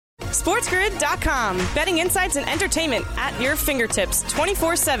SportsGrid.com. Betting insights and entertainment at your fingertips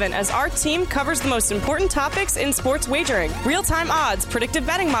 24/7 as our team covers the most important topics in sports wagering. Real-time odds, predictive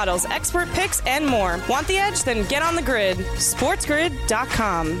betting models, expert picks, and more. Want the edge? Then get on the grid.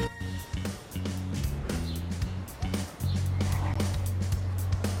 SportsGrid.com.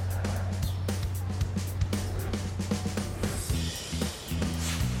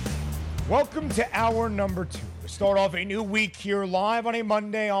 Welcome to hour number 2. We start off a new week here live on a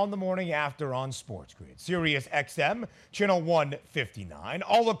Monday on the morning after on Sports Grid. Sirius XM, channel 159,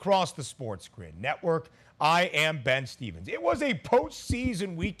 all across the Sports Grid network. I am Ben Stevens. It was a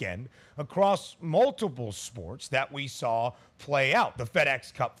postseason weekend across multiple sports that we saw play out. The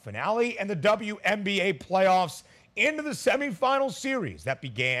FedEx Cup finale and the WNBA playoffs into the semifinal series that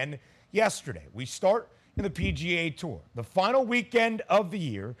began yesterday. We start in the PGA Tour, the final weekend of the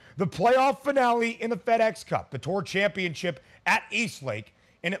year, the playoff finale in the FedEx Cup, the Tour Championship at Eastlake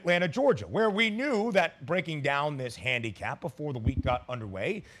in Atlanta, Georgia, where we knew that breaking down this handicap before the week got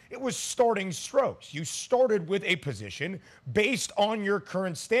underway, it was starting strokes. You started with a position based on your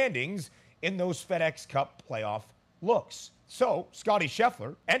current standings in those FedEx Cup playoff looks. So Scottie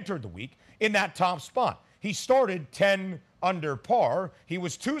Scheffler entered the week in that top spot. He started 10 under par. He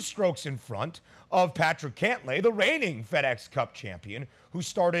was 2 strokes in front of Patrick Cantlay, the reigning FedEx Cup champion, who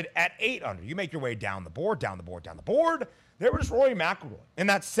started at 8 under. You make your way down the board. There was Rory McIlroy in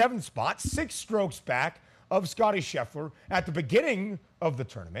that 7th spot, 6 strokes back of Scottie Scheffler at the beginning of the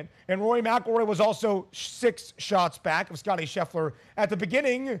tournament. And Rory McIlroy was also 6 shots back of Scottie Scheffler at the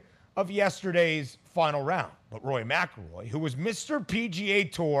beginning of yesterday's final round. But Rory McIlroy, who was Mr. PGA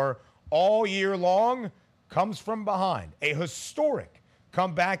Tour all year long, comes from behind. A historic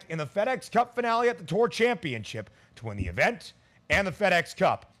comeback in the FedEx Cup finale at the Tour Championship to win the event and the FedEx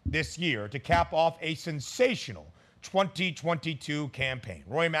Cup this year to cap off a sensational 2022 campaign.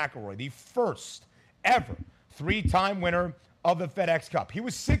 Rory McIlroy, the first ever 3-time winner of the FedEx Cup. He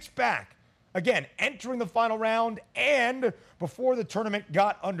was 6 back, again, entering the final round and before the tournament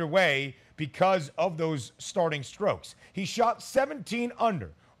got underway because of those starting strokes. He shot 17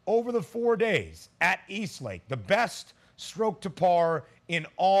 under over the 4 days at Eastlake, the best stroke to par in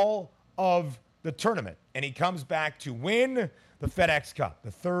all of the tournament. And he comes back to win the FedEx Cup, the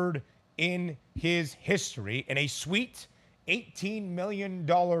 3rd in his history, in a sweet $18 million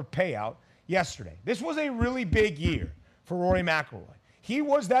payout yesterday. This was a really big year for Rory McIlroy. He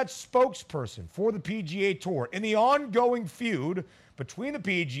was that spokesperson for the PGA Tour in the ongoing feud between the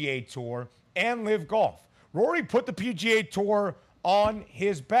PGA Tour and LIV Golf. Rory put the PGA Tour on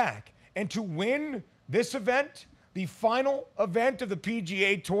his back. And to win this event, the final event of the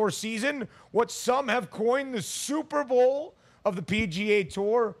PGA Tour season, what some have coined the Super Bowl of the PGA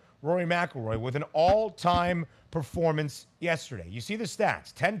Tour, Rory McIlroy with an all-time performance yesterday. You see the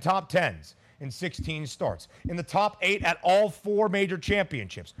stats, 10 top 10s in 16 starts. In the top 8 at all 4 major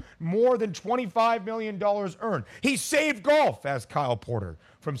championships. More than $25 million earned. He saved golf, as Kyle Porter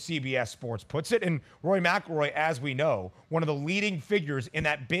from CBS Sports puts it. And Rory McIlroy, as we know, one of the leading figures in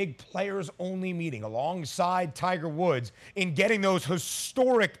that big players-only meeting alongside Tiger Woods in getting those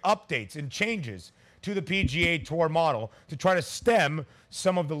historic updates and changes to the PGA Tour model to try to stem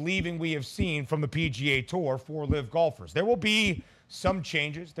some of the leaving we have seen from the PGA Tour for LIV golfers. There will be some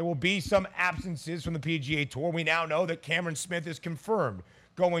changes. There will be some absences from the PGA Tour. We now know that Cameron Smith is confirmed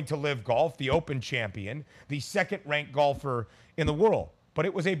going to LIV Golf, the Open champion, the 2nd-ranked golfer in the world. But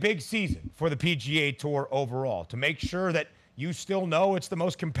it was a big season for the PGA Tour overall to make sure that you still know it's the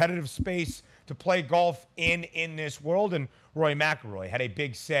most competitive space to play golf in this world, and Rory McIlroy had a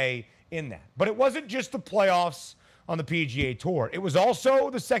big say in that. But it wasn't just the playoffs on the PGA Tour. It was also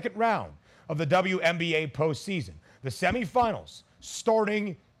the 2nd round of the WNBA postseason. The semifinals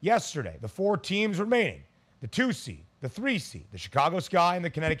starting yesterday. The 4 teams remaining. The 2 seed, the 3 seed, the Chicago Sky and the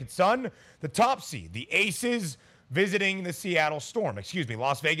Connecticut Sun. The top seed, the Aces visiting the Seattle Storm.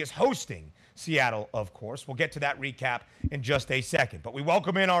 Las Vegas hosting Seattle, of course. We'll get to that recap in just a second. But we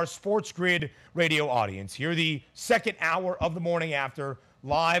welcome in our Sports Grid radio audience here, the 2nd hour of the morning after,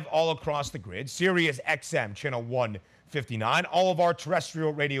 live all across the grid. Sirius XM, channel 159. All of our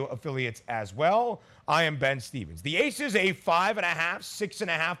terrestrial radio affiliates as well. I am Ben Stevens. The Aces, a 5.5,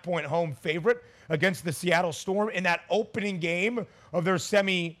 6.5-point home favorite against the Seattle Storm in that opening game of their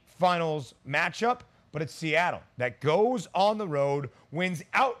semifinals matchup. But it's Seattle that goes on the road, wins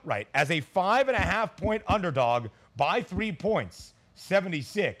outright as a 5.5-point underdog by 3 points,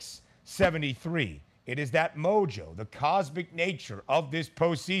 76-73. It is that mojo, the cosmic nature of this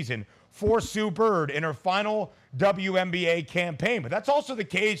postseason for Sue Bird in her final WNBA campaign. But that's also the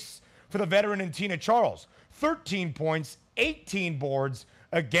case for the veteran in Tina Charles. 13 points, 18 boards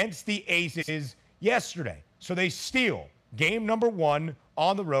against the Aces yesterday. So they steal game number 1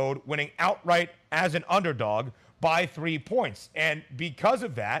 on the road, winning outright as an underdog by 3 points. And because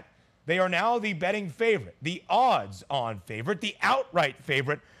of that, they are now the betting favorite, the odds-on favorite, the outright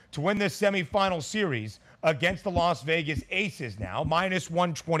favorite to win this semifinal series against the Las Vegas Aces now, minus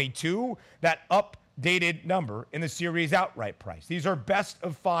 122, that updated number in the series outright price. These are best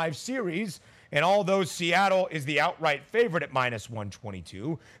of 5 series, and although Seattle is the outright favorite at minus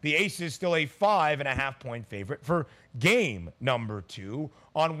 122, the Aces still a 5.5-point favorite for game number 2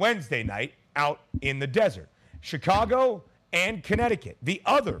 on Wednesday night out in the desert. Chicago and Connecticut, the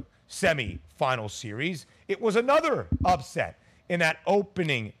other semifinal series, it was another upset in that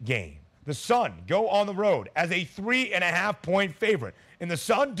opening game. The Sun go on the road as a 3.5-point favorite, and the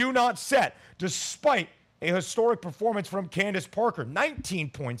Sun do not set despite a historic performance from Candace Parker. 19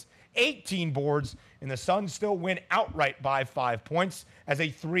 points, 18 boards, and the Suns still win outright by 5 points as a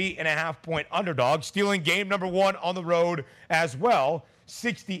 3.5-point underdog, stealing game number 1 on the road as well,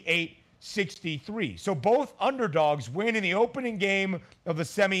 68-63. So both underdogs win in the opening game of the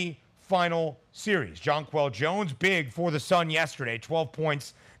semi-final series. Jonquel Jones, big for the Sun yesterday, 12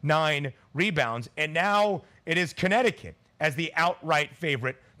 points, 9 rebounds. And now it is Connecticut as the outright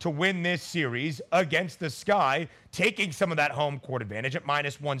favorite to win this series against the Sky, taking some of that home court advantage at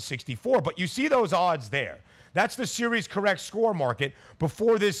minus 164. But you see those odds there. That's the series correct score market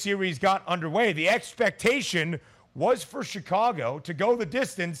before this series got underway. The expectation was for Chicago to go the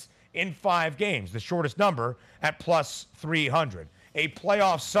distance in 5 games, the shortest number at plus 300. A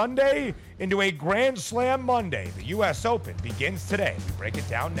playoff Sunday into a Grand Slam Monday. The U.S. Open begins today. We break it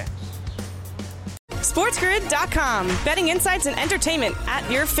down next. SportsGrid.com. Betting insights and entertainment at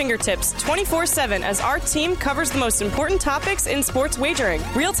your fingertips 24/7 as our team covers the most important topics in sports wagering.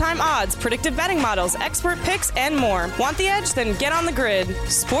 Real-time odds, predictive betting models, expert picks, and more. Want the edge? Then get on the grid.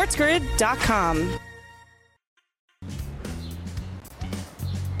 SportsGrid.com.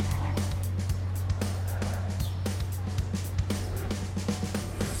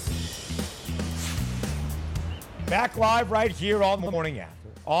 Back live right here on the morning after.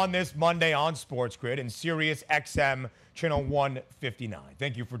 On this Monday on Sports Grid and Sirius XM channel 159.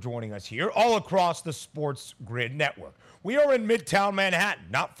 Thank you for joining us here all across the Sports Grid network. We are in Midtown Manhattan,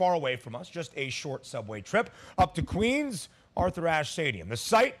 not far away from us, just a short subway trip up to Queens, Arthur Ashe Stadium, the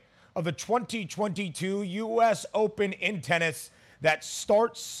site of the 2022 U.S. Open in tennis that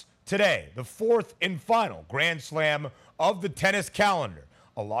starts today, the 4th and final Grand Slam of the tennis calendar.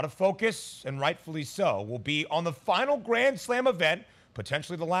 A lot of focus, and rightfully so, will be on the final Grand Slam event,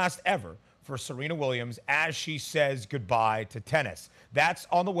 potentially the last ever, for Serena Williams as she says goodbye to tennis. That's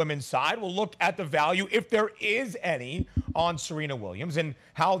on the women's side. We'll look at the value, if there is any, on Serena Williams and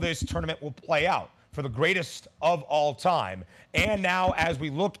how this tournament will play out for the greatest of all time. And now, as we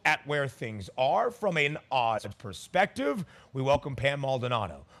look at where things are from an odds perspective, we welcome Pam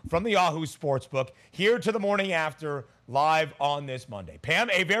Maldonado from the Yahoo Sportsbook here to the morning after, live on this Monday. Pam,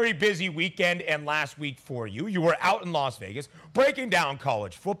 a very busy weekend and last week for you. You were out in Las Vegas breaking down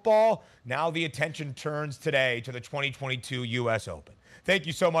college football. Now the attention turns today to the 2022 U.S. Open. Thank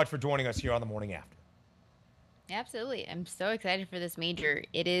you so much for joining us here on the morning after. Absolutely. I'm so excited for this major.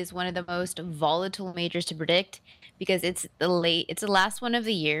 It is one of the most volatile majors to predict because it's the last one of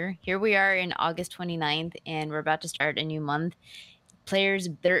the year. Here we are in August 29th, and we're about to start a new month. Players,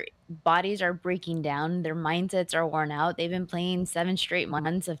 their bodies are breaking down. Their mindsets are worn out. They've been playing 7 straight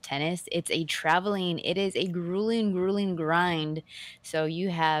months of tennis. It is a grueling grind. So you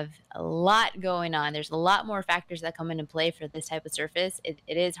have a lot going on. There's a lot more factors that come into play for this type of surface. It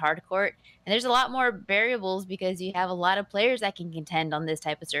is hard court. And there's a lot more variables because you have a lot of players that can contend on this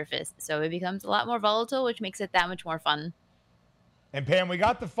type of surface. So it becomes a lot more volatile, which makes it that much more fun. And Pam, we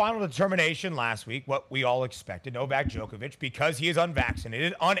got the final determination last week, what we all expected. Novak Djokovic, because he is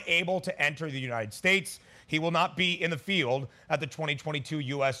unvaccinated, unable to enter the United States, he will not be in the field at the 2022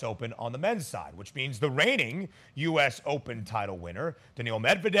 U.S. Open on the men's side, which means the reigning U.S. Open title winner, Daniil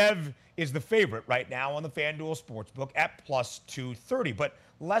Medvedev, is the favorite right now on the FanDuel Sportsbook at plus 230. But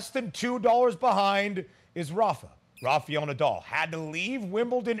less than $2 behind is Rafael Nadal. Had to leave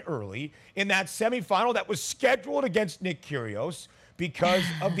Wimbledon early in that semifinal that was scheduled against Nick Kyrgios because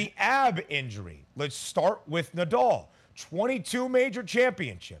of the ab injury. Let's start with Nadal. 22 major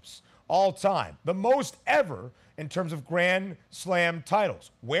championships all time, the most ever in terms of Grand Slam titles.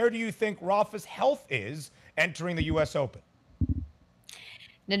 Where do you think Rafa's health is entering the U.S. Open?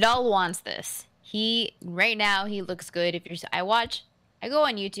 Nadal wants this. Right now he looks good. I watch I go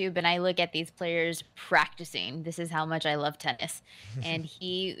on YouTube and I look at these players practicing. This is how much I love tennis. And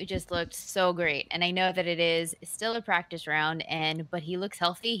he just looked so great. And I know that it is still a practice round but he looks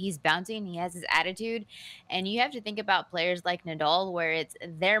healthy, he's bouncing, he has his attitude. And you have to think about players like Nadal where it's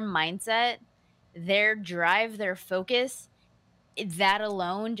their mindset, their drive, their focus that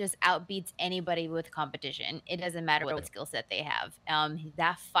alone just outbeats anybody with competition. It doesn't matter what skill set they have.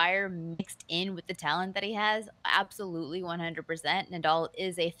 That fire mixed in with the talent that he has, absolutely 100%. Nadal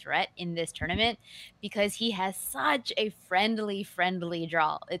is a threat in this tournament because he has such a friendly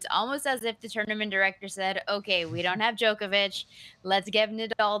draw. It's almost as if the tournament director said, okay, we don't have Djokovic. Let's give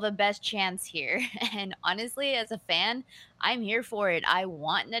Nadal the best chance here. And honestly, as a fan, I'm here for it. I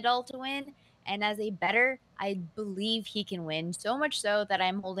want Nadal to win. And as a bettor, I believe he can win. So much so that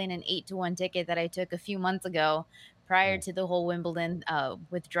I'm holding an 8-1 ticket that I took a few months ago prior to the whole Wimbledon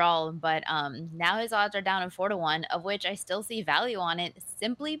withdrawal. But now his odds are down to 4-1, of which I still see value on it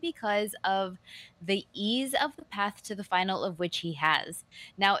simply because of the ease of the path to the final of which he has.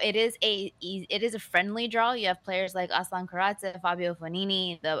 Now it is a friendly draw. You have players like Aslan Karatsev, Fabio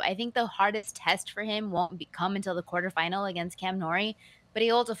Fognini. I think the hardest test for him won't come until the quarterfinal against Cam Norrie, but he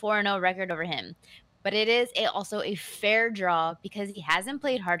holds a 4-0 record over him. But it is also a fair draw because he hasn't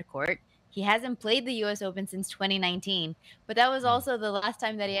played hard court. He hasn't played the US Open since 2019, but that was also the last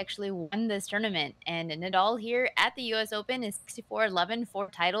time that he actually won this tournament. And Nadal here at the US Open is 64-11, 4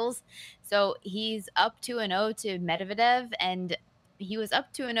 titles. So he's up 2-0 to Medvedev, and he was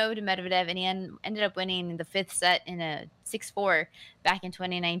up 2-0 to Medvedev, and he ended up winning the fifth set in a 6-4 back in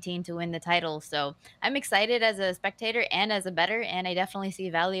 2019 to win the title. So I'm excited as a spectator and as a bettor, and I definitely see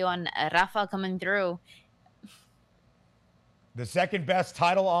value on Rafa coming through. The second best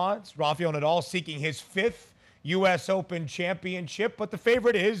title odds, Rafael Nadal seeking his fifth U.S. Open championship, but the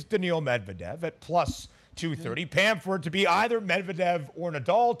favorite is Daniil Medvedev at plus 230. Pam, for it to be either Medvedev or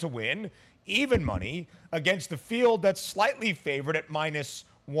Nadal to win, even money against the field that's slightly favored at minus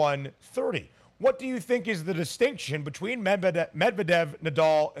 130. What do you think is the distinction between Medvedev,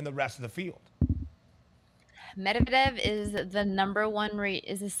 Nadal, and the rest of the field? Medvedev is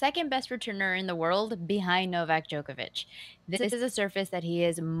is the second best returner in the world behind Novak Djokovic. This is a surface that he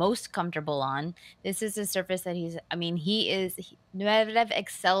is most comfortable on. This is a surface that Medvedev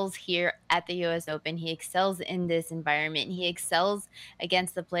excels here at the US Open. He excels in this environment. He excels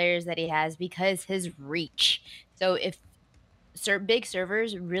against the players that he has because his reach. So if big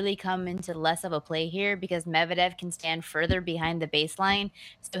servers really come into less of a play here because Medvedev can stand further behind the baseline.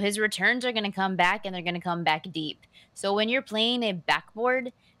 So his returns are going to come back, and they're going to come back deep. So when you're playing a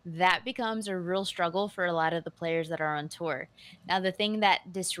backboard, that becomes a real struggle for a lot of the players that are on tour. Now, the thing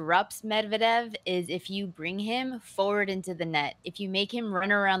that disrupts Medvedev is if you bring him forward into the net, if you make him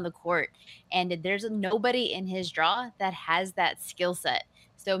run around the court, and there's nobody in his draw that has that skill set.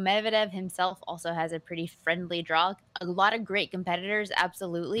 So Medvedev himself also has a pretty friendly draw. A lot of great competitors,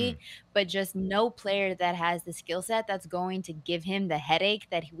 absolutely, but just no player that has the skill set that's going to give him the headache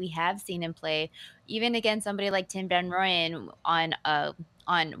that we have seen him play, even against somebody like Tim Van Rooyen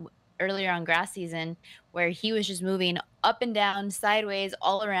on earlier on grass season, where he was just moving up and down, sideways,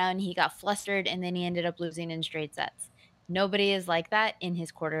 all around. He got flustered, and then he ended up losing in straight sets. Nobody is like that in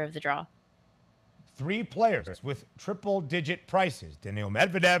his quarter of the draw. Three players with triple-digit prices. Daniil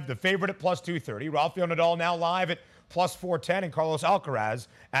Medvedev, the favorite at plus 230. Rafael Nadal now live at plus 410, and Carlos Alcaraz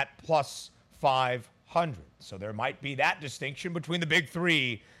at plus 500. So there might be that distinction between the big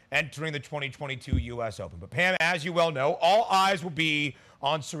three entering the 2022 U.S. Open. But Pam, as you well know, all eyes will be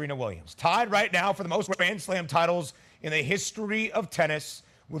on Serena Williams, tied right now for the most Grand Slam titles in the history of tennis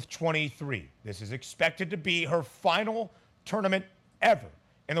with 23. This is expected to be her final tournament ever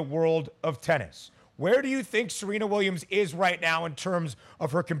in the world of tennis. Where do you think Serena Williams is right now in terms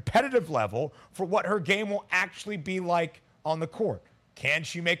of her competitive level for what her game will actually be like on the court? Can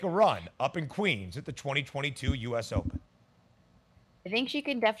she make a run up in Queens at the 2022 U.S. Open? I think she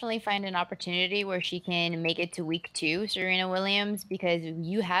can definitely find an opportunity where she can make it to week 2, Serena Williams, because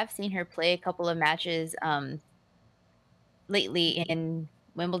you have seen her play a couple of matches lately in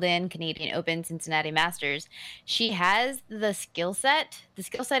Wimbledon, Canadian Open, Cincinnati Masters. She has the skill set. The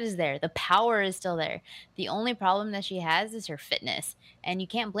skill set is there. The power is still there. The only problem that she has is her fitness, and you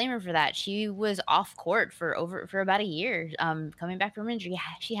can't blame her for that. She was off court for about a year, coming back from injury.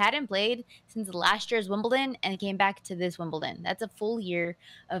 She hadn't played since last year's Wimbledon and came back to this Wimbledon. That's a full year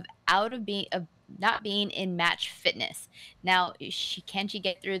of not being in match fitness. Now, can she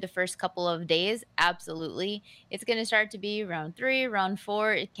get through the first couple of days? Absolutely. It's going to start to be round 3, round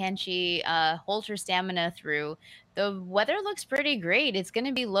 4. Can she hold her stamina through The weather looks pretty great. It's going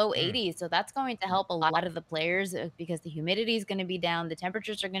to be low Mm, 80s, so that's going to help a lot of the players because the humidity is going to be down, the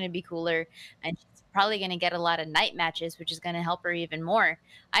temperatures are going to be cooler, and she's probably going to get a lot of night matches, which is going to help her even more.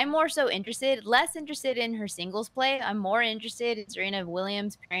 I'm more so less interested in her singles play. I'm more interested in Serena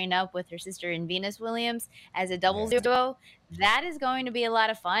Williams pairing up with her sister in Venus Williams as a doubles yeah. duo. That is going to be a lot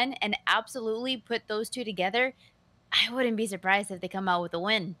of fun, and absolutely put those two together. I wouldn't be surprised if they come out with a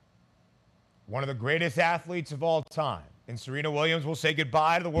win. One of the greatest athletes of all time. And Serena Williams will say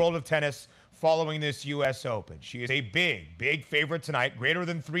goodbye to the world of tennis following this U.S. Open. She is a big, big favorite tonight, greater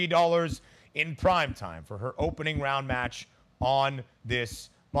than $3 in prime time for her opening round match on this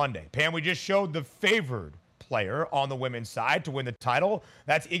Monday. Pam, we just showed the favored player on the women's side to win the title.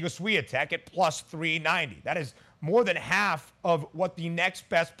 That's Iga Swiatek at plus 390. That is more than half of what the next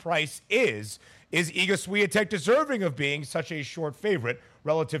best price is. Is Iga Swiatek deserving of being such a short favorite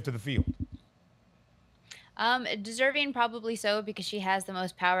relative to the field? Deserving probably so because she has the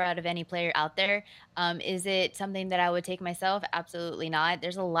most power out of any player out there. Is it something that I would take myself? Absolutely not.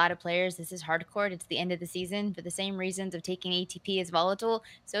 There's a lot of players. This is hardcore. It's the end of the season. For the same reasons of taking ATP is volatile,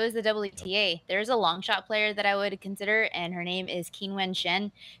 so is the WTA. There's a long shot player that I would consider, and her name is Qinwen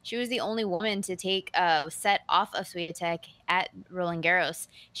Shen. She was the only woman to take a set off of Swiatek at Roland Garros.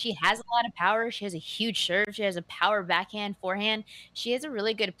 She has a lot of power. She has a huge serve. She has a power backhand, forehand. She is a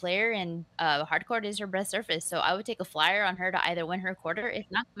really good player, and hard court is her best surface. So I would take a flyer on her to either win her quarter, if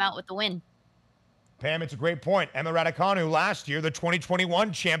not come out with the win. Pam, it's a great point. Emma Raducanu last year, the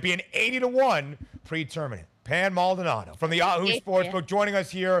 2021 champion, 80-1 pre-tournament. Pam Maldonado from the Yahoo Sportsbook joining us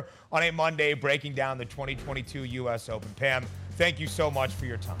here on a Monday, breaking down the 2022 U.S. Open. Pam, thank you so much for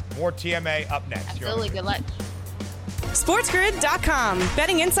your time. More TMA up next. Absolutely. Good luck. SportsGrid.com.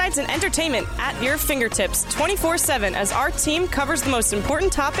 Betting insights and entertainment at your fingertips 24/7 as our team covers the most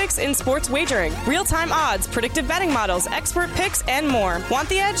important topics in sports wagering. Real-time odds, predictive betting models, expert picks, and more. Want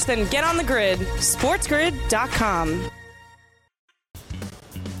the edge? Then get on the grid. SportsGrid.com.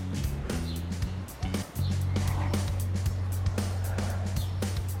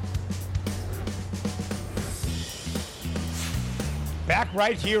 Back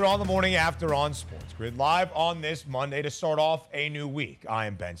right here on the morning after on Sports Grid, live on this Monday to start off a new week. I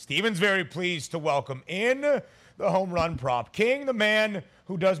am Ben Stevens, very pleased to welcome in the home run prop king, the man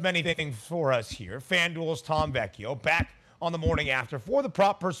who does many things for us here, FanDuel's Tom Vecchio, back on the morning after for the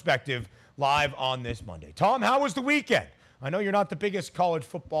prop perspective live on this Monday. Tom, how was the weekend? I know you're not the biggest college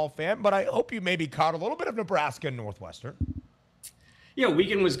football fan, but I hope you maybe caught a little bit of Nebraska and Northwestern. Yeah,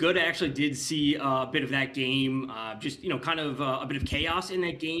 weekend was good. I actually did see a bit of that game. Just, kind of a bit of chaos in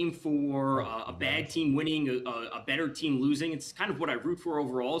that game for a bad team winning, a better team losing. It's kind of what I root for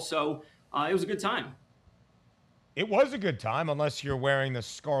overall. So it was a good time. It was a good time, unless you're wearing the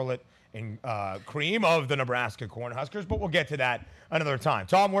scarlet and cream of the Nebraska Cornhuskers, but we'll get to that another time.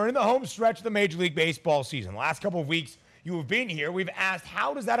 Tom, we're in the home stretch of the Major League Baseball season. Last couple of weeks you have been here. We've asked,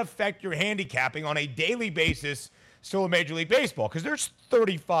 how does that affect your handicapping on a daily basis still in Major League Baseball? Because there's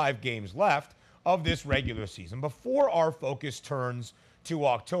 35 games left of this regular season before our focus turns to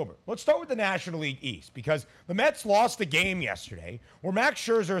October. Let's start with the National League East, because the Mets lost a game yesterday where Max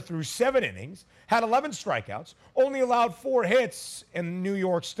Scherzer threw 7 innings, had 11 strikeouts, only allowed 4 hits, and New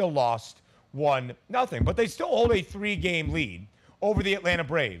York still lost 1-0. But they still hold a 3-game lead over the Atlanta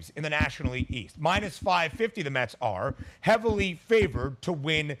Braves in the National League East. Minus 550, the Mets are heavily favored to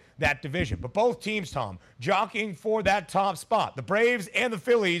win that division. But both teams, Tom, jockeying for that top spot. The Braves and the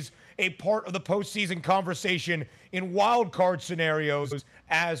Phillies, a part of the postseason conversation in wild card scenarios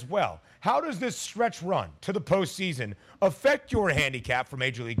as well. How does this stretch run to the postseason affect your handicap for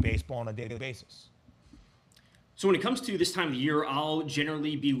Major League Baseball on a daily basis? So when it comes to this time of the year, I'll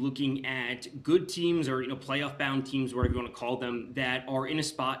generally be looking at good teams or, playoff bound teams, whatever you want to call them, that are in a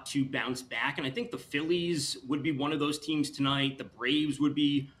spot to bounce back. And I think the Phillies would be one of those teams tonight. The Braves would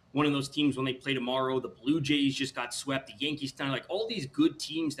be one of those teams when they play tomorrow. The Blue Jays just got swept. The Yankees tonight, like all these good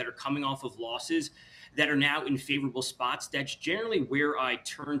teams that are coming off of losses that are now in favorable spots. That's generally where I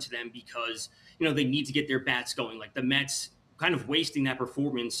turn to them because, they need to get their bats going. Like the Mets kind of wasting that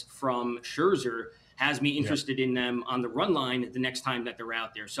performance from Scherzer has me interested in them on the run line the next time that they're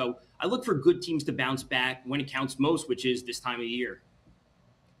out there. So I look for good teams to bounce back when it counts most, which is this time of year.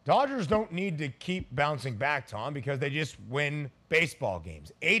 Dodgers don't need to keep bouncing back, Tom, because they just win baseball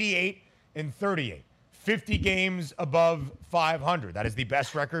games. 88-38. 50 games above 500. That is the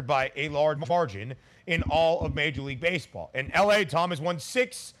best record by a large margin in all of Major League Baseball. And LA, Tom, has won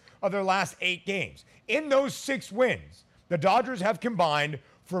 6 of their last 8 games. In those 6 wins, the Dodgers have combined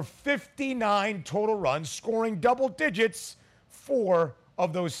for 59 total runs, scoring double digits 4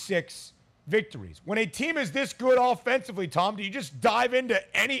 of those 6 victories. When a team is this good offensively, Tom, do you just dive into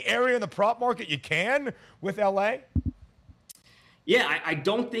any area in the prop market you can with LA? Yeah, I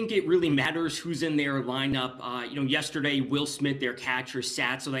don't think it really matters who's in their lineup. Yesterday, Will Smith, their catcher,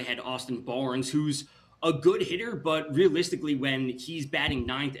 sat, so they had Austin Barnes, who's a good hitter, but realistically, when he's batting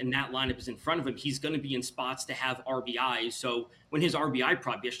ninth and that lineup is in front of him, he's going to be in spots to have RBIs. So when his RBI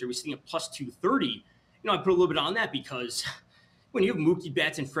prop yesterday was sitting at plus 230, I put a little bit on that because when you have Mookie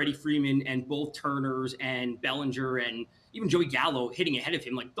Betts and Freddie Freeman and both Turners and Bellinger and even Joey Gallo hitting ahead of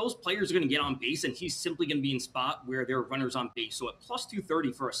him, like those players are going to get on base and he's simply going to be in spot where there are runners on base. So at plus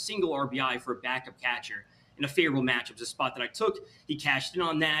 230 for a single RBI for a backup catcher in a favorable matchup is a spot that I took. He cashed in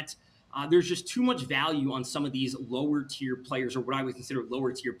on that. There's just too much value on some of these lower tier players, or what I would consider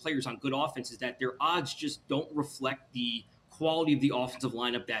lower tier players on good offenses, that their odds just don't reflect the quality of the offensive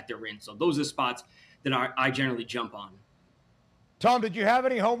lineup that they're in. So those are the spots that I generally jump on. Tom, did you have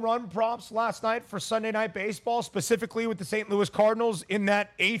any home run props last night for Sunday Night Baseball, specifically with the St. Louis Cardinals in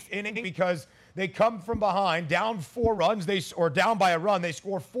that 8th inning? Because they come from behind, down 4 runs, or down by a run. They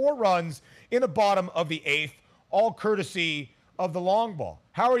score 4 runs in the bottom of the 8th, all courtesy of the long ball.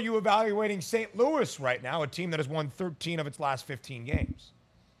 How are you evaluating St. Louis right now, a team that has won 13 of its last 15 games?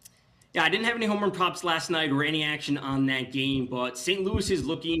 Yeah, I didn't have any home run props last night or any action on that game, but St. Louis is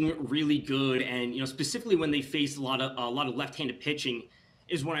looking really good. And, specifically when they face a lot of left-handed pitching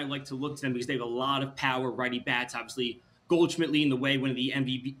is when I like to look to them because they have a lot of power, righty bats. Obviously, Goldschmidt leading the way, one of the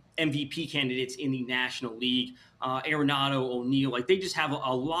MVP candidates in the National League. Arenado, O'Neill, they just have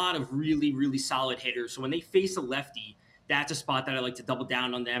a lot of really, really solid hitters. So when they face a lefty, that's a spot that I like to double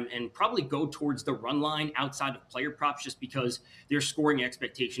down on them and probably go towards the run line outside of player props just because their scoring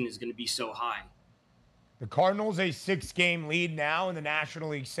expectation is going to be so high. The Cardinals, a 6-game lead now in the National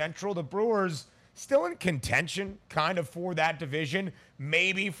League Central. The Brewers still in contention kind of for that division,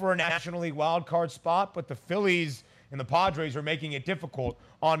 maybe for a National League wildcard spot, but the Phillies and the Padres are making it difficult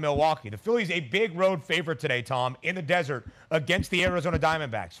on Milwaukee. The Phillies, a big road favorite today, Tom, in the desert against the Arizona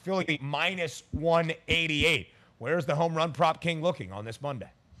Diamondbacks. Philly minus 188. Where's the home run prop king looking on this Monday?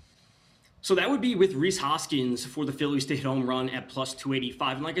 So that would be with Rhys Hoskins for the Phillies to hit home run at plus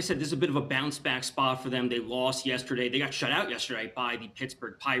 285. And like I said, this is a bit of a bounce back spot for them. They lost yesterday. They got shut out yesterday by the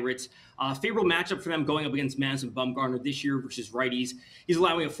Pittsburgh Pirates. Favorable matchup for them going up against Madison Bumgarner this year versus righties. He's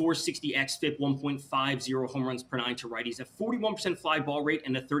allowing a 460 xFIP, 1.50 home runs per 9 to righties, a 41% fly ball rate,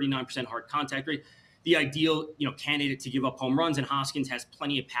 and a 39% hard contact rate. The ideal, candidate to give up home runs, and Hoskins has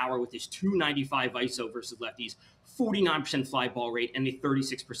plenty of power with his 295 ISO versus lefties, 49% fly ball rate, and a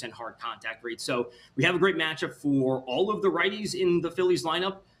 36% hard contact rate. So we have a great matchup for all of the righties in the Phillies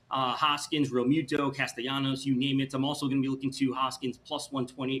lineup. Hoskins, Realmuto, Castellanos, you name it. I'm also going to be looking to Hoskins plus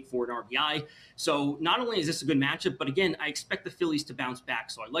 128 for an RBI. So not only is this a good matchup, but again, I expect the Phillies to bounce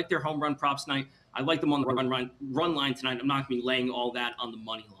back. So I like their home run props tonight. I like them on the run line tonight. I'm not going to be laying all that on the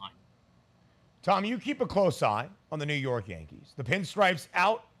money line. Tom, you keep a close eye on the New York Yankees. The Pinstripes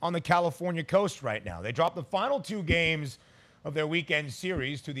out on the California coast right now. They dropped the final 2 games of their weekend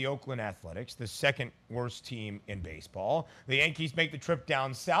series to the Oakland Athletics, the second worst team in baseball. The Yankees make the trip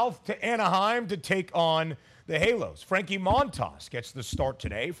down south to Anaheim to take on the Halos. Frankie Montas gets the start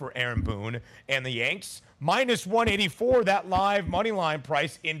today for Aaron Boone and the Yanks. Minus 184, that live money line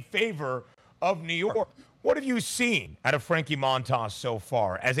price in favor of New York. What have you seen out of Frankie Montas so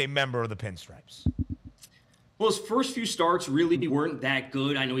far as a member of the Pinstripes? Well, his first few starts really weren't that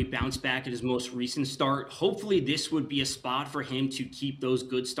good. I know he bounced back at his most recent start. Hopefully this would be a spot for him to keep those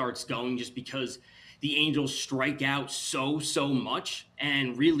good starts going just because the Angels strike out so much.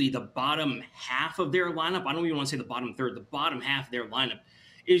 And really the bottom half of their lineup, I don't even want to say the bottom third, the bottom half of their lineup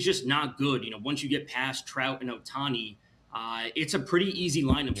is just not good. Once you get past Trout and Ohtani, it's a pretty easy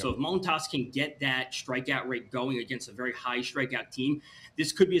lineup. So if Montas can get that strikeout rate going against a very high strikeout team,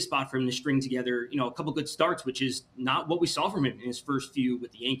 this could be a spot for him to string together, a couple good starts, which is not what we saw from him in his first few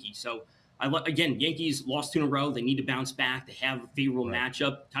with the Yankees. So again, Yankees lost 2 in a row. They need to bounce back. They have a favorable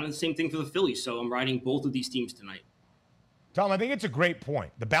matchup. Kind of the same thing for the Phillies. So I'm riding both of these teams tonight. Tom, I think it's a great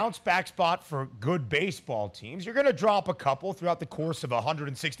point. The bounce back spot for good baseball teams, you're going to drop a couple throughout the course of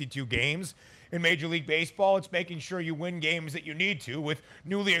 162 games in Major League Baseball. It's making sure you win games that you need to with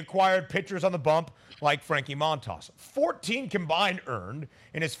newly acquired pitchers on the bump like Frankie Montas. 14 combined earned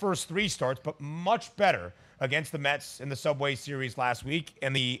in his first 3 starts, but much better against the Mets in the Subway Series last week.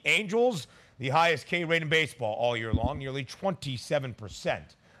 And the Angels, the highest K rate in baseball all year long, nearly 27%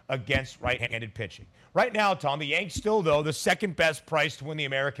 against right-handed pitching. Right now, Tom, the Yanks still, though, the second best price to win the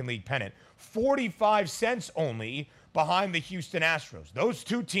American League pennant. 45 cents only behind the Houston Astros. Those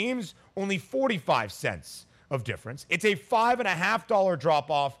 2 teams, only 45 cents of difference. It's a $5.50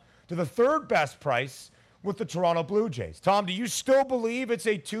 drop-off to the third best price with the Toronto Blue Jays. Tom, do you still believe it's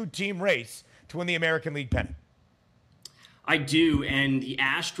a two-team race to win the American League pennant? I do, and the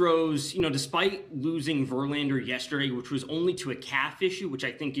Astros, despite losing Verlander yesterday, which was only to a calf issue, which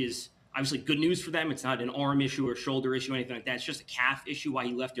I think is obviously good news for them. It's not an arm issue or shoulder issue or anything like that. It's just a calf issue why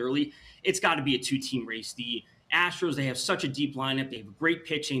he left early. It's got to be a two-team race. The Astros, they have such a deep lineup. They have great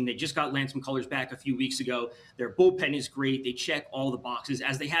pitching. They just got Lance McCullers back a few weeks ago. Their bullpen is great. They check all the boxes,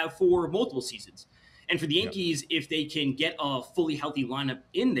 as they have for multiple seasons. And for the Yankees, if they can get a fully healthy lineup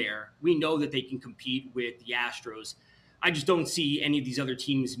in there, we know that they can compete with the Astros. I just don't see any of these other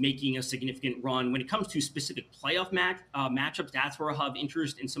teams making a significant run. When it comes to specific playoff matchups, that's where I'll have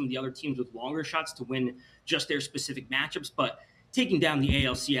interest in some of the other teams with longer shots to win just their specific matchups. But taking down the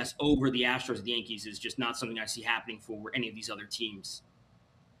ALCS over the Astros or the Yankees is just not something I see happening for any of these other teams.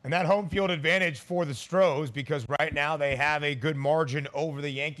 And that home field advantage for the Stros, because right now they have a good margin over the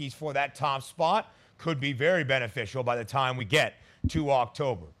Yankees for that top spot, could be very beneficial by the time we get to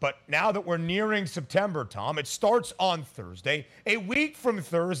October. But now that we're nearing September, Tom, it starts on Thursday. A week from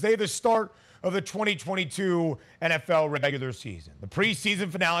Thursday, the start of the 2022 NFL regular season. The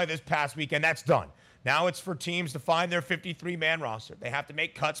preseason finale this past weekend, that's done. Now it's for teams to find their 53-man roster. They have to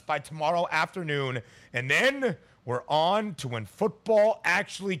make cuts by tomorrow afternoon. And then we're on to when football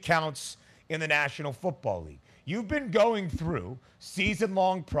actually counts in the National Football League. You've been going through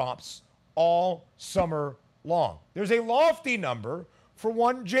season-long props all summer long. There's a lofty number for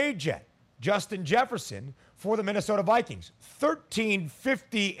one J-Jet, Justin Jefferson, for the Minnesota Vikings.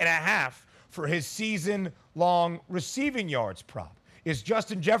 1350.5 for his season-long receiving yards prop. Is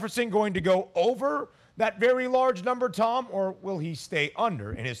Justin Jefferson going to go over that very large number, Tom, or will he stay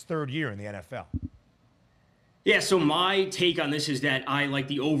under in his third year in the NFL? Yeah, so my take on this is that I like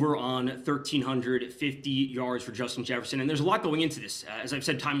the over on 1,350 yards for Justin Jefferson. And there's a lot going into this. As I've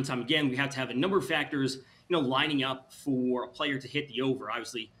said time and time again, we have to have a number of factors, lining up for a player to hit the over.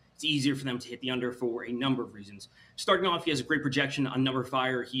 Obviously, it's easier for them to hit the under for a number of reasons. Starting off, he has a great projection on number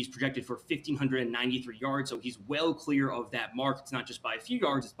fire. He's projected for 1,593 yards, so he's well clear of that mark. It's not just by a few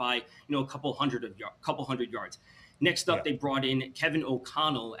yards, it's by a couple hundred yards. Next up, They brought in Kevin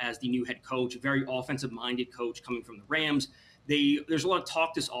O'Connell as the new head coach, a very offensive-minded coach coming from the Rams. There's a lot of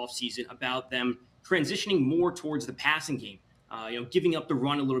talk this offseason about them transitioning more towards the passing game, giving up the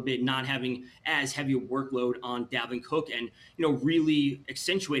run a little bit, not having as heavy a workload on Dalvin Cook, and, really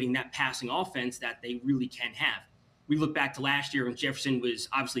accentuating that passing offense that they really can have. We look back to last year when Jefferson was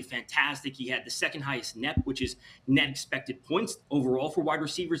obviously fantastic. He had the second highest NEP, which is net expected points overall for wide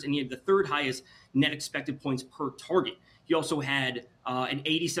receivers, and he had the third highest net expected points per target. He also had an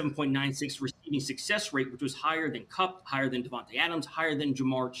 87.96 receiving success rate, which was higher than Kupp, higher than Devontae Adams, higher than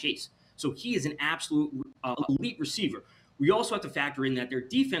Jamar Chase. So he is an absolute elite receiver. We also have to factor in that their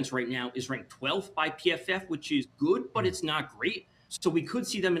defense right now is ranked 12th by PFF, which is good, but it's not great. So we could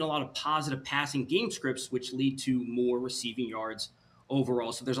see them in a lot of positive passing game scripts, which lead to more receiving yards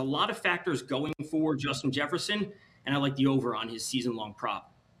overall. So there's a lot of factors going for Justin Jefferson, and I like the over on his season-long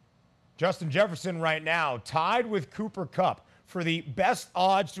prop. Justin Jefferson right now tied with Cooper Kupp for the best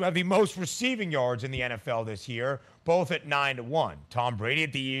odds to have the most receiving yards in the NFL this year, both at 9-1. Tom Brady,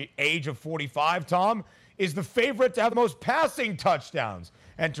 at the age of 45, Tom, is the favorite to have the most passing touchdowns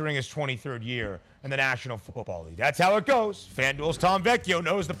entering his 23rd year in the National Football League. That's how it goes. FanDuel's Tom Vecchio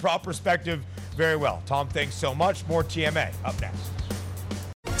knows the prop perspective very well. Tom, thanks so much. More TMA up next.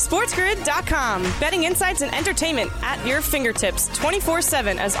 SportsGrid.com. Betting insights and entertainment at your fingertips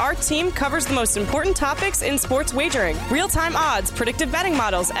 24/7 as our team covers the most important topics in sports wagering. Real-time odds, predictive betting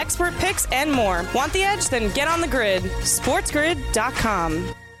models, expert picks, and more. Want the edge? Then get on the grid.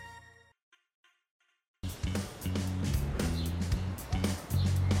 SportsGrid.com.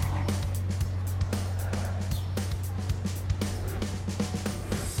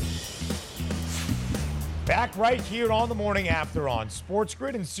 Back right here on the morning after on Sports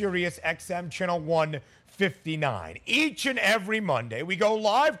Grid and Sirius XM channel 159. Each and every Monday, we go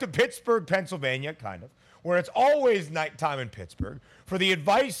live to Pittsburgh, Pennsylvania, where it's always nighttime in Pittsburgh, for the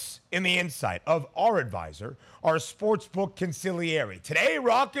advice and the insight of our advisor, our sportsbook consigliere. Today,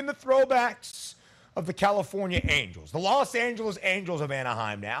 rocking the throwbacks of the California Angels. The Los Angeles Angels of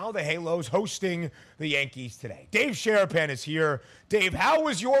Anaheim now. The Halos hosting the Yankees today. Dave Sharapan is here. Dave, how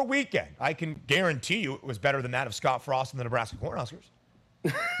was your weekend? I can guarantee you it was better than that of Scott Frost and the Nebraska Cornhuskers.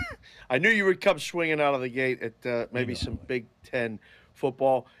 I knew you would come swinging out of the gate at maybe some Big Ten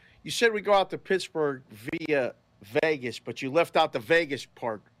football. You said we go out to Pittsburgh via Vegas, but you left out the Vegas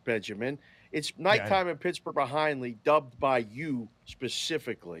part, Benjamin. It's nighttime in Pittsburgh behind Lee, dubbed by you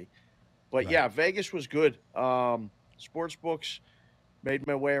specifically. But, Vegas was good. Sports books made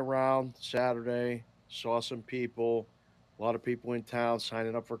my way around Saturday, saw some people, a lot of people in town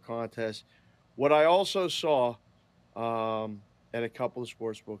signing up for contests. What I also saw at a couple of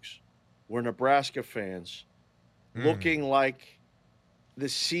sports books were Nebraska fans looking like the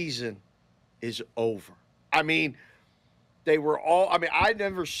season is over. I mean, they were all, I mean, I'd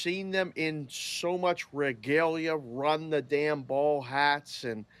never seen them in so much regalia, run the damn ball hats,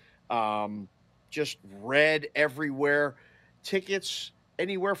 and just red everywhere. Tickets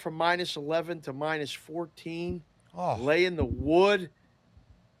anywhere from -11 to -14. Lay in the wood.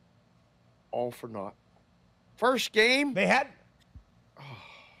 All for naught. First game. They had.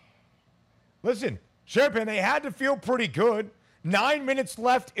 Listen, Sharapan, they had to feel pretty good. 9 minutes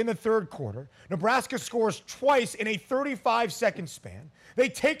left in the third quarter. Nebraska scores twice in a 35-second span. They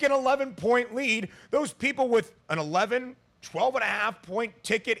take an 11-point lead. Those people with an 11, 12.5-point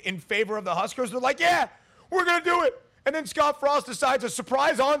ticket in favor of the Huskers, they're like, yeah, we're going to do it. And then Scott Frost decides a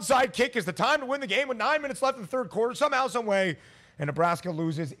surprise onside kick is the time to win the game with 9 minutes left in the third quarter, somehow, some way. And Nebraska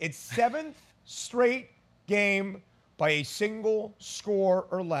loses its 7th straight game by a single score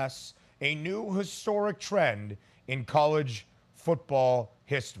or less, a new historic trend in college football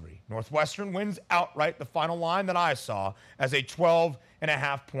history. Northwestern wins outright, the final line that I saw, as a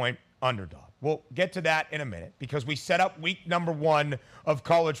 12.5-point underdog. We'll get to that in a minute because we set up week number 1 of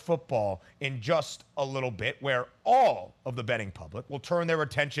college football in just a little bit, where all of the betting public will turn their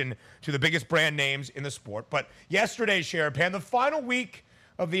attention to the biggest brand names in the sport. But yesterday, Sharapan, the final week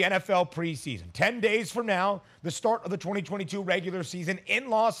of the NFL preseason. 10 days from now, the start of the 2022 regular season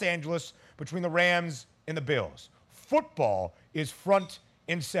in Los Angeles between the Rams and the Bills. Football is front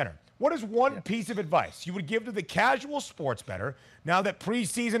and center. What is one piece of advice you would give to the casual sports bettor now that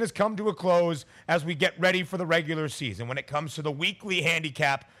preseason has come to a close as we get ready for the regular season when it comes to the weekly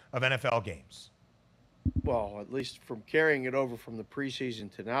handicap of NFL games? Well, at least from carrying it over from the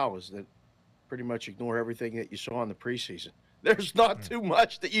preseason to now, is that pretty much ignore everything that you saw in the preseason. There's not too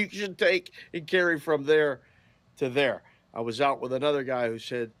much that you should take and carry from there to there. I was out with another guy who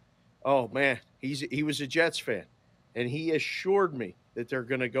said, oh, man, he was a Jets fan, and he assured me that they're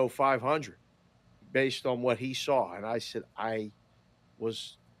going to go 500 based on what he saw. And I said, I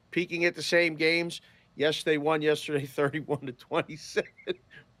was peeking at the same games. Yes, they won yesterday 31-27,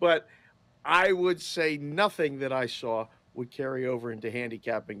 but I would say nothing that I saw would carry over into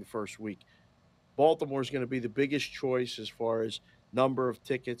handicapping the first week. Baltimore is going to be the biggest choice as far as number of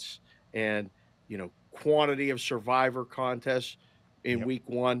tickets and, quantity of survivor contests in week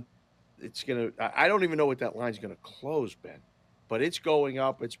 1. It's going to, I don't even know what that line's going to close, Ben, but it's going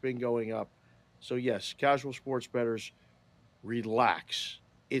up. It's been going up. So yes, casual sports bettors, relax.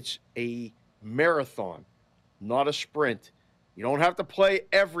 It's a marathon, not a sprint. You don't have to play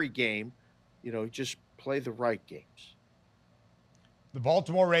every game, just play the right games. The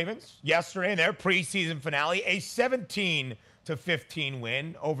Baltimore Ravens, yesterday in their preseason finale, a 17-15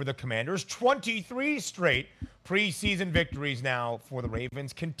 win over the Commanders. 23 straight preseason victories now for the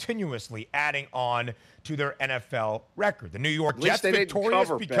Ravens, continuously adding on to their NFL record. The New York Jets victorious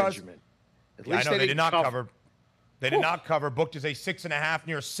because they did not cover. They did not cover. Booked as a 6.5,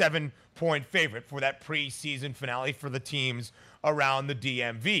 near 7-point favorite for that preseason finale for the teams around the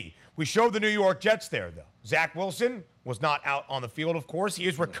DMV. We showed the New York Jets there, though. Zach Wilson was not out on the field, of course. He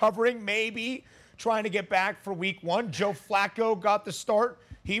is recovering, maybe trying to get back for week 1. Joe Flacco got the start.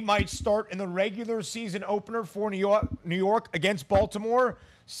 He might start in the regular season opener for New York against Baltimore.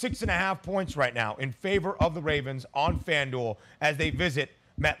 6.5 points right now in favor of the Ravens on FanDuel as they visit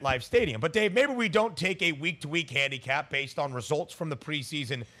MetLife Stadium. But, Dave, maybe we don't take a week-to-week handicap based on results from the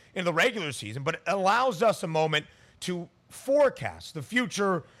preseason in the regular season, but it allows us a moment to forecast the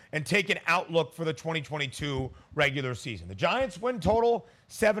future and take an outlook for the 2022 regular season. The Giants win total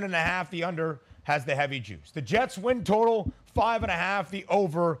 7.5. The under has the heavy juice. The Jets win total 5.5. The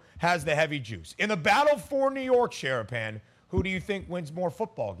over has the heavy juice. In the battle for New York, Sharapan, who do you think wins more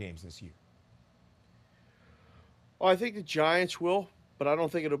football games this year? Well, I think the Giants will, but I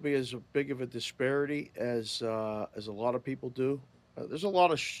don't think it'll be as big of a disparity as a lot of people do. There's a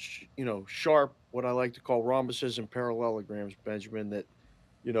lot of sharp, what I like to call rhombuses and parallelograms, Benjamin, that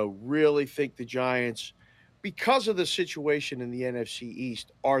really think the Giants, because of the situation in the NFC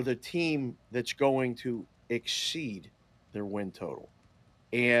East, are the team that's going to exceed their win total.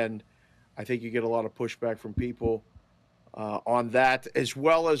 And I think you get a lot of pushback from people on that, as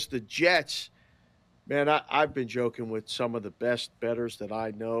well as the Jets. Man, I've been joking with some of the best bettors that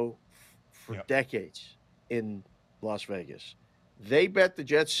I know for decades in Las Vegas. They bet the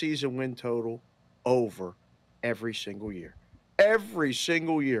Jets season win total over every single year. Every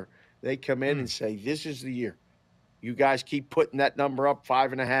single year. They come in and say, this is the year. You guys keep putting that number up,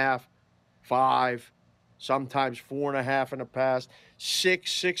 5.5, 5, sometimes 4.5 in the past,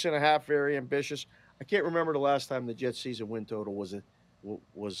 6, 6.5, very ambitious. I can't remember the last time the Jets season win total was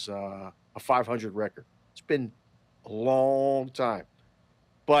a 500 record. It's been a long time,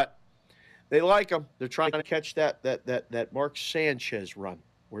 but they like them. They're trying to catch that Mark Sanchez run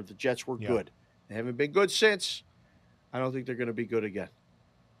where the Jets were good. They haven't been good since. I don't think they're going to be good again.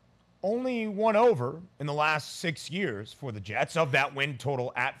 Only one over in the last 6 years for the Jets of that win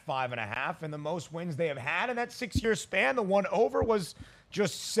total at 5.5. And the most wins they have had in that 6-year span, the one over was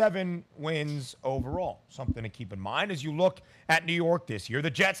just 7 wins overall. Something to keep in mind as you look at New York this year.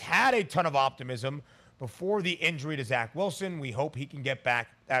 The Jets had a ton of optimism before the injury to Zach Wilson. We hope he can get back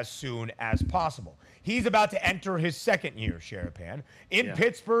as soon as possible. He's about to enter his second year, Sharapan. In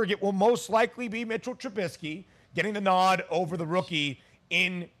Pittsburgh, it will most likely be Mitchell Trubisky getting the nod over the rookie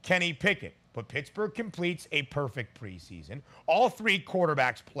in Kenny Pickett. But Pittsburgh completes a perfect preseason. All 3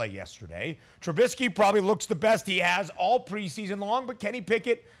 quarterbacks play yesterday. Trubisky probably looks the best he has all preseason long, but Kenny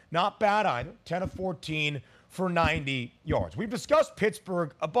Pickett, not bad either. 10 of 14 for 90 yards. We've discussed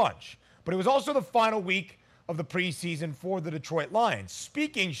Pittsburgh a bunch, but it was also the final week of the preseason for the Detroit Lions.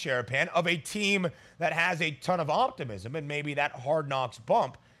 Speaking, Sharapan, of a team that has a ton of optimism and maybe that hard knocks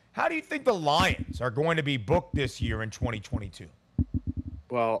bump, how do you think the Lions are going to be booked this year in 2022?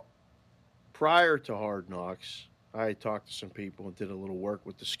 Well, prior to Hard Knocks, I talked to some people and did a little work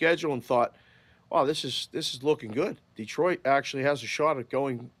with the schedule and thought, wow, this is looking good. Detroit actually has a shot at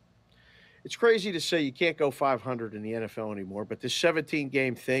going. It's crazy to say you can't go 500 in the NFL anymore, but this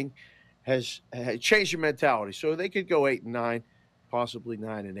 17-game thing has changed your mentality. So they could go 8-9, possibly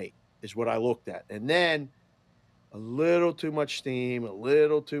 9-8 is what I looked at. And then a little too much steam, a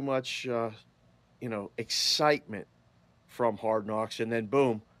little too much, excitement from Hard Knocks, and then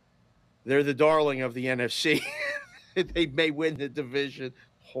boom, they're the darling of the NFC. They may win the division.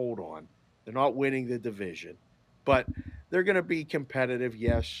 Hold on. They're not winning the division, but they're going to be competitive,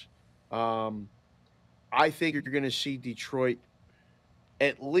 yes. I think you're going to see Detroit,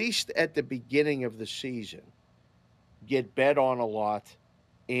 at least at the beginning of the season, get bet on a lot,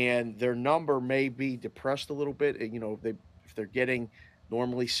 and their number may be depressed a little bit. If they're getting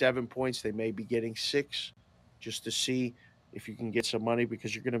normally 7 points, they may be getting 6, just to see if you can get some money,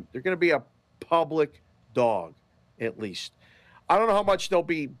 because they're gonna be a public dog, at least. I don't know how much they'll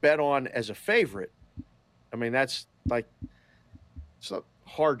be bet on as a favorite. I mean, that's it's not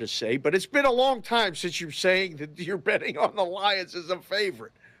hard to say, but it's been a long time since you're saying that you're betting on the Lions as a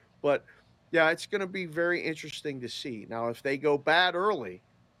favorite. But yeah, it's going to be very interesting to see. Now, if they go bad early,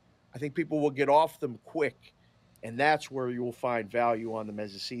 I think people will get off them quick, and that's where you will find value on them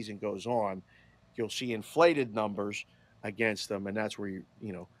as the season goes on. You'll see inflated numbers against them, and that's where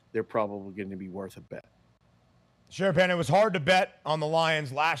they're probably going to be worth a bet. Sharapan, it was hard to bet on the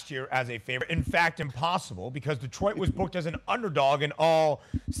Lions last year as a favorite. In fact, impossible, because Detroit was booked as an underdog in all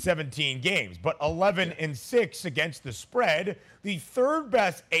 17 games, but 11-6 against the spread, the third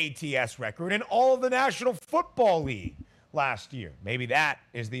best ATS record in all of the National Football League last year. Maybe that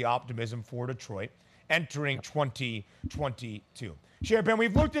is the optimism for Detroit entering 2022. Sharapan,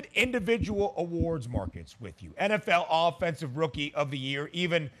 we've looked at individual awards markets with you. NFL Offensive Rookie of the Year,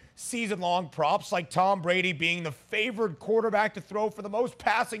 even season-long props like Tom Brady being the favored quarterback to throw for the most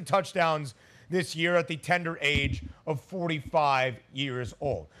passing touchdowns this year at the tender age of 45 years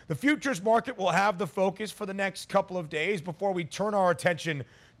old. The futures market will have the focus for the next couple of days before we turn our attention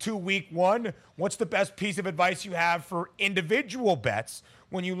to week 1. What's the best piece of advice you have for individual bets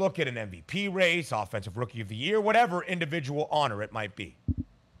when you look at an MVP race, Offensive Rookie of the Year, whatever individual honor it might be?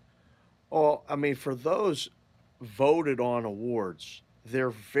 Well, I mean, for those voted on awards,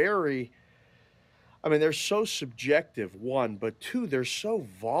 they're so subjective, one, but two, they're so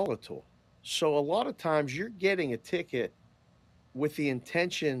volatile. So a lot of times you're getting a ticket with the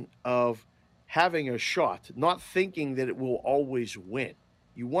intention of having a shot, not thinking that it will always win.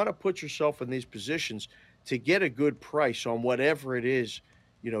 You want to put yourself in these positions to get a good price on whatever it is,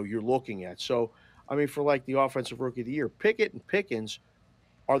 you're looking at. So, I mean, for like the Offensive Rookie of the Year, Pickett and Pickens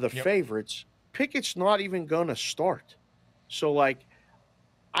are the favorites. Pickett's not even going to start. So, I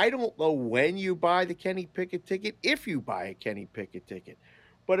don't know when you buy the Kenny Pickett ticket, if you buy a Kenny Pickett ticket.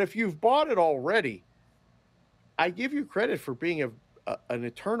 But if you've bought it already, I give you credit for being an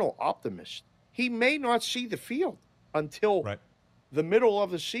eternal optimist. He may not see the field until the middle of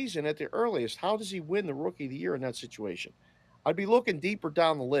the season at the earliest. How does he win the Rookie of the Year in that situation? I'd be looking deeper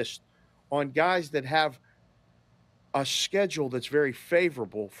down the list on guys that have a schedule that's very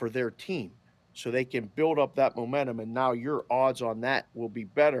favorable for their team so they can build up that momentum, and now your odds on that will be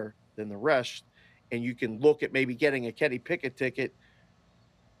better than the rest. and you can look at maybe getting a Kenny Pickett ticket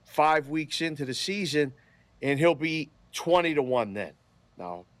 5 weeks into the season, and he'll be 20-1 then.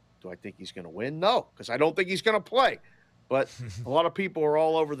 Now, do I think he's going to win? No, because I don't think he's going to play. But a lot of people are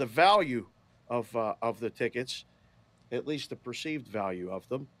all over the value of the tickets, at least the perceived value of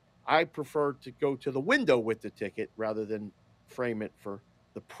them. I prefer to go to the window with the ticket rather than frame it for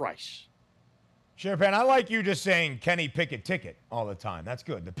the price. Sharapan, I like you just saying Kenny Pickett ticket all the time. That's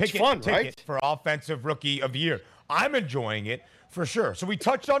good. The Pickett fun, ticket right? for Offensive Rookie of the Year. I'm enjoying it for sure. So we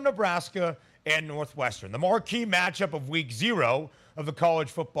touched on Nebraska and Northwestern, the marquee matchup of week 0 of the college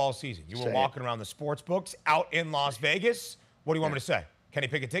football season. You were walking around the sports books out in Las Vegas. What do you want me to say? Kenny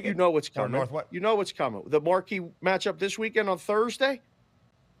Pickett ticket? You know what's coming. You know what's coming. The marquee matchup this weekend on Thursday?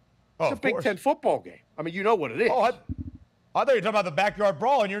 It's a Big Ten football game. I mean, you know what it is. Oh, I thought you were talking about the backyard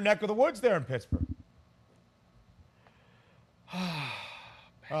brawl in your neck of the woods there in Pittsburgh.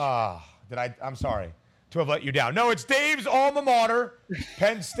 I'm sorry to have let you down. No, it's Dave's alma mater,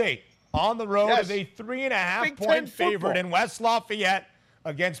 Penn State, on the road as a 3.5-point favorite in West Lafayette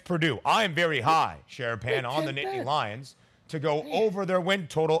against Purdue. I am very high, Sharapan, on the Nittany Lions to go over their win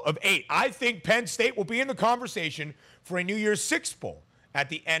total of 8. I think Penn State will be in the conversation for a New Year's Six Bowl at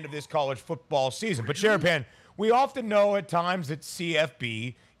the end of this college football season. But Sharapan, we often know at times that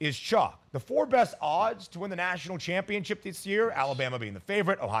CFB is chalk. The 4 best odds to win the national championship this year, Alabama being the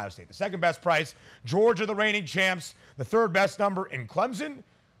favorite, Ohio State the second best price, Georgia the reigning champs, the 3rd best number in Clemson.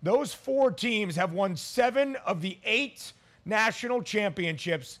 Those 4 teams have won 7 of the 8 national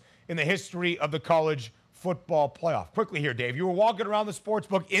championships in the history of the college football playoff. Quickly here, Dave, you were walking around the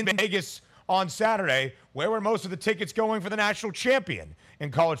sportsbook in Vegas on Saturday. Where were most of the tickets going for the national champion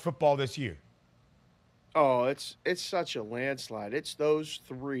in college football this year? Oh, it's such a landslide. It's those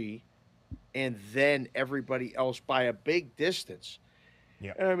 3 and then everybody else by a big distance.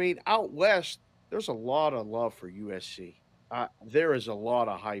 Yeah. And I mean, out west, there's a lot of love for USC. There is a lot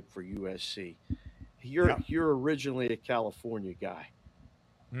of hype for USC. You're originally a California guy.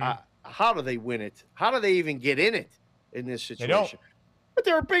 How do they win it? How do they even get in it in this situation? They don't. But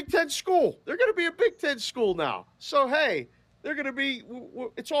they're a Big Ten school. They're going to be a Big Ten school now. So, hey, they're going to be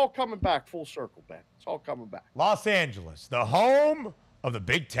 – it's all coming back full circle, Ben. It's all coming back. Los Angeles, the home of the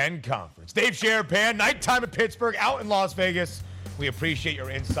Big Ten Conference. Dave Sharapan, nighttime in Pittsburgh, out in Las Vegas. We appreciate your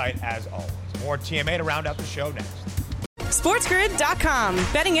insight as always. More TMA to round out the show next. SportsGrid.com.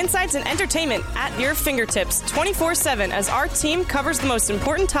 Betting insights and entertainment at your fingertips 24/7 as our team covers the most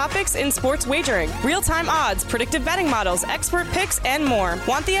important topics in sports wagering. Real-time odds, predictive betting models, expert picks, and more.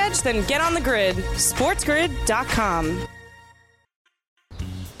 Want the edge? Then get on the grid. SportsGrid.com.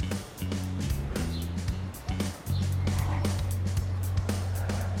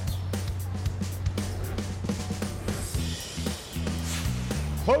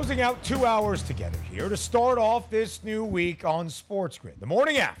 Closing out 2 hours together here to start off this new week on Sports Grid. The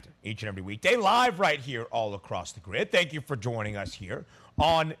morning after, each and every weekday, live right here all across the grid. Thank you for joining us here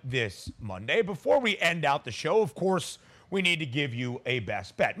on this Monday. Before we end out the show, of course, we need to give you a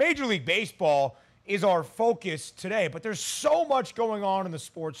best bet. Major League Baseball is our focus today, but there's so much going on in the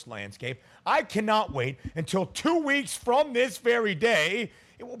sports landscape. I cannot wait until 2 weeks from this very day.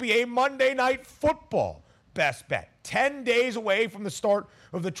 It will be a Monday Night Football best bet. 10 days away from the start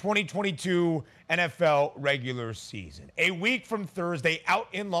of the 2022 NFL regular season. A week from Thursday out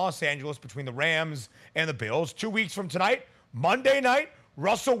in Los Angeles between the Rams and the Bills. 2 weeks from tonight, Monday night,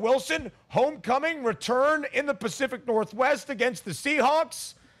 Russell Wilson, homecoming return in the Pacific Northwest against the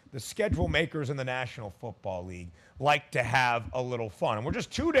Seahawks. The schedule makers in the National Football League like to have a little fun. And we're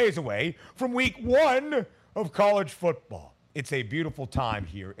just 2 days away from week 1 of college football. It's a beautiful time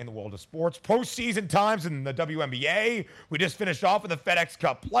here in the world of sports. Postseason times in the WNBA. We just finished off with the FedEx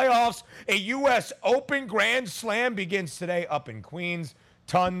Cup playoffs. A U.S. Open Grand Slam begins today up in Queens.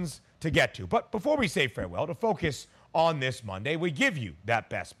 Tons to get to. But before we say farewell, to focus on this Monday, we give you that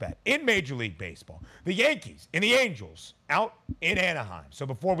best bet in Major League Baseball. The Yankees and the Angels out in Anaheim. So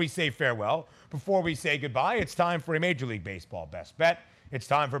before we say farewell, before we say goodbye, it's time for a Major League Baseball best bet. It's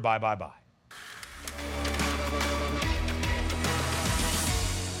time for bye, bye, bye.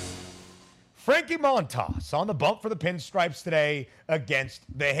 Frankie Montas on the bump for the Pinstripes today against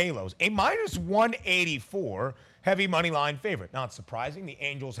the Halos. A minus 184 heavy money line favorite. Not surprising. The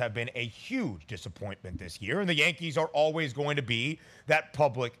Angels have been a huge disappointment this year, and the Yankees are always going to be that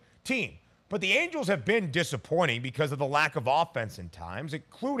public team. But the Angels have been disappointing because of the lack of offense in times,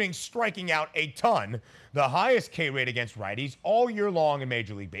 including striking out a ton. The highest K rate against righties all year long in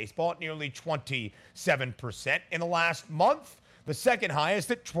Major League Baseball at nearly 27%. In the last month, the second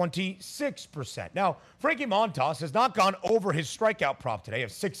highest at 26%. Now, Frankie Montas has not gone over his strikeout prop today of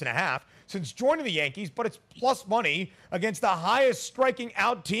 6.5 since joining the Yankees, but it's plus money against the highest striking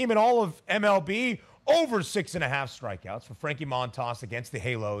out team in all of MLB, over 6.5 strikeouts for Frankie Montas against the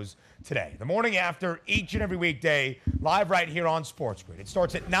Halos today. The morning after, each and every weekday, live right here on Sports Grid. It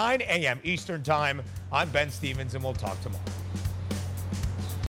starts at 9 a.m. Eastern Time. I'm Ben Stevens, and we'll talk tomorrow.